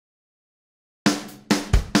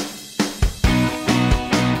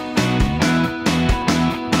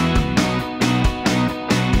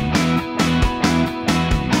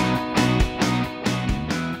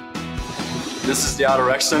the Otto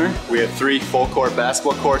Rec Center. We have 3 full court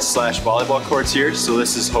basketball courts / volleyball courts here. So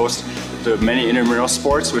this is host to many intramural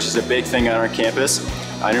sports, which is a big thing on our campus.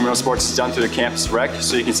 Intramural sports is done through the campus rec,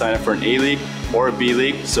 so you can sign up for an A League or a B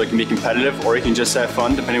League, so it can be competitive, or you can just have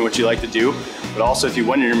fun, depending on what you like to do. But also, if you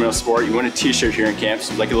win an intramural sport, you win a t-shirt here in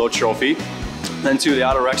campus, like a little trophy. Then too, the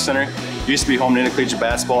Otto Rec Center used to be home to intercollegiate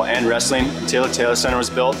basketball and wrestling until the Taylor Center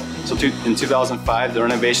was built. So in 2005, the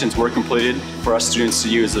renovations were completed for us students to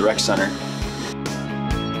use the rec center.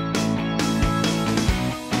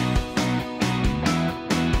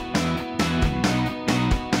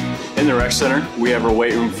 In the rec center, we have our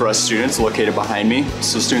weight room for us students located behind me.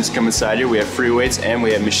 So students come inside here, we have free weights and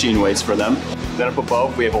we have machine weights for them. Then up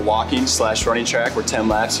above, we have a walking / running track where 10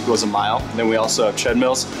 laps equals a mile. Then we also have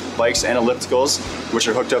treadmills, bikes, and ellipticals, which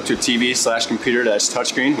are hooked up to a TV / computer that's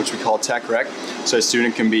touchscreen, which we call Tech Rec. So a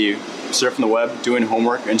student can be surfing the web, doing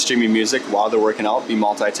homework, and streaming music while they're working out, be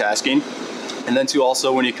multitasking. And then too,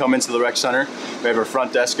 also when you come into the rec center, we have our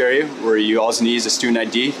front desk area where you always need a student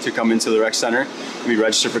ID to come into the rec center. We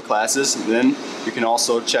register for classes. And then you can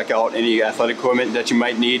also check out any athletic equipment that you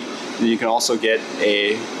might need. And you can also get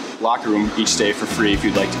a locker room each day for free if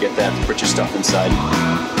you'd like to get that to put your stuff inside.